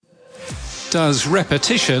Does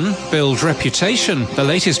repetition build reputation? The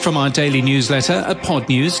latest from our daily newsletter at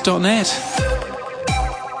podnews.net.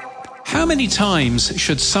 How many times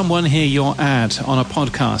should someone hear your ad on a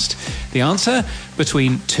podcast? The answer?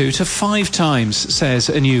 Between 2 to 5 times, says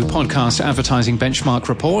a new podcast advertising benchmark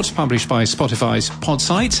report published by Spotify's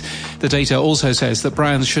Podsights. The data also says that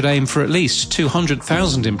brands should aim for at least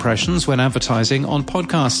 200,000 impressions when advertising on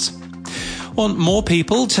podcasts. Want more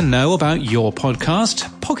people to know about your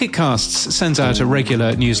podcast? Pocket Casts sends out a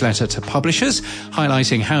regular newsletter to publishers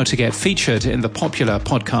highlighting how to get featured in the popular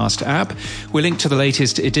podcast app. We'll link to the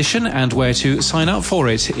latest edition and where to sign up for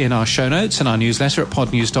it in our show notes and our newsletter at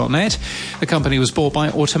podnews.net. The company was bought by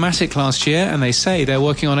Automatic last year and they say they're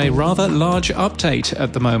working on a rather large update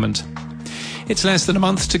at the moment. It's less than a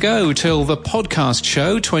month to go till the Podcast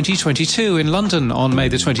Show 2022 in London on May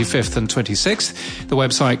the 25th and 26th. The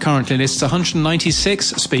website currently lists 196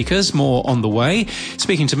 speakers, more on the way.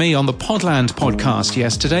 Speaking to me on the Podland podcast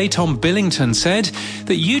yesterday, Tom Billington said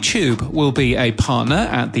that YouTube will be a partner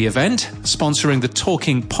at the event, sponsoring the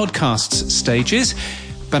Talking Podcasts stages.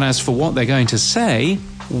 But as for what they're going to say,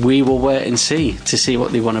 we will wait and see to see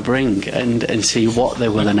what they want to bring and see what they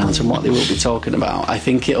will announce and what they will be talking about. I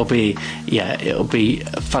think it'll be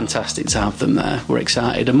fantastic to have them there. We're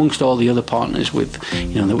excited amongst all the other partners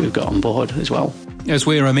that we've got on board as well. As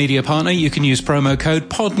we're a media partner, you can use promo code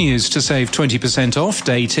PODNEWS to save 20% off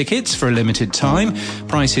day tickets for a limited time.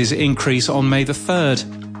 Prices increase on May the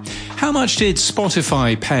 3rd. How much did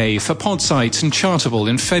Spotify pay for Podsights and Chartable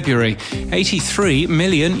in February? €83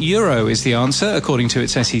 million is the answer, according to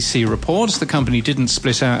its SEC report. The company didn't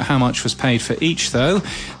split out how much was paid for each, though.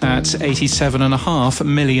 That's $87.5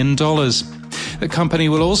 million. The company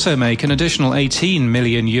will also make an additional €18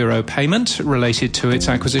 million payment related to its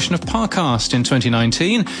acquisition of Parcast in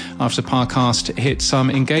 2019, after Parcast hit some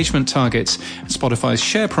engagement targets. Spotify's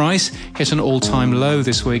share price hit an all-time low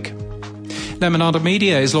this week. Lemonada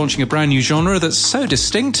Media is launching a brand new genre that's so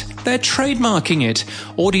distinct, they're trademarking it.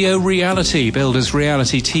 Audio reality, billed as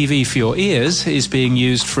reality TV for your ears, is being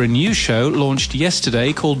used for a new show launched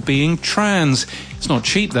yesterday called Being Trans. It's not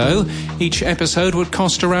cheap, though. Each episode would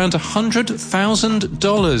cost around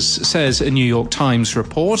 $100,000, says a New York Times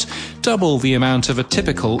report, double the amount of a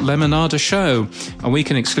typical Lemonada show. And we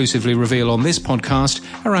can exclusively reveal on this podcast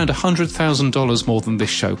around $100,000 more than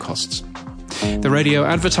this show costs. The Radio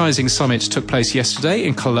Advertising Summit took place yesterday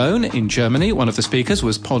in Cologne, in Germany. One of the speakers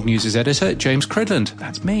was Pod News' editor, James Cridland,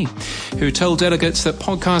 that's me, who told delegates that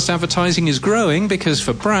podcast advertising is growing because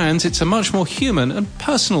for brands it's a much more human and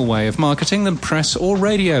personal way of marketing than press or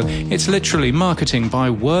radio. It's literally marketing by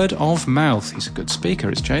word of mouth. He's a good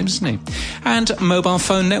speaker, is James, isn't he? And mobile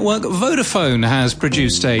phone network Vodafone has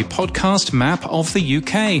produced a podcast map of the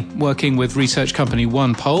UK. Working with research company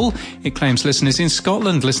OnePoll, it claims listeners in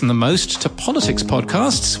Scotland listen the most to politics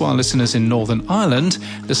podcasts, while listeners in Northern Ireland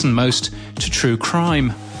listen most to true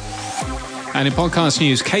crime. And in podcast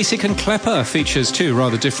news, Kasich and Klepper features two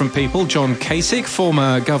rather different people. John Kasich,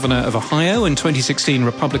 former governor of Ohio and 2016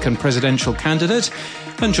 Republican presidential candidate,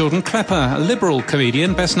 and Jordan Klepper, a liberal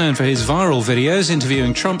comedian best known for his viral videos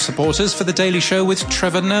interviewing Trump supporters for The Daily Show with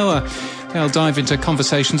Trevor Noah. They'll dive into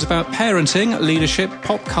conversations about parenting, leadership,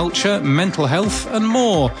 pop culture, mental health, and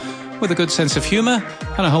more, with a good sense of humour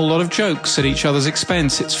and a whole lot of jokes at each other's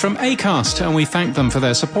expense. It's from Acast, and we thank them for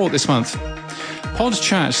their support this month. Pod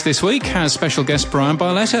Chat this week has special guest Brian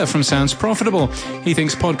Barletta from Sounds Profitable. He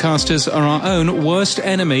thinks podcasters are our own worst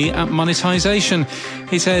enemy at monetization.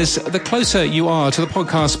 He says the closer you are to the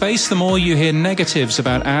podcast space, the more you hear negatives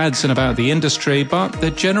about ads and about the industry, but the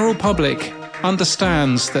general public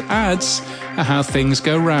understands that ads are how things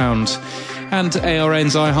go round. And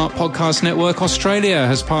ARN's iHeart Podcast Network Australia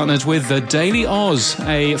has partnered with The Daily Oz,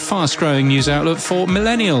 a fast-growing news outlet for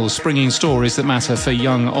millennials, bringing stories that matter for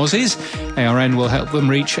young Aussies. ARN will help them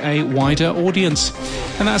reach a wider audience.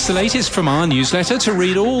 And that's the latest from our newsletter. To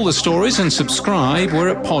read all the stories and subscribe, we're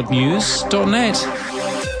at podnews.net.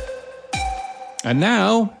 And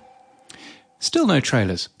now, still no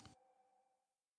trailers.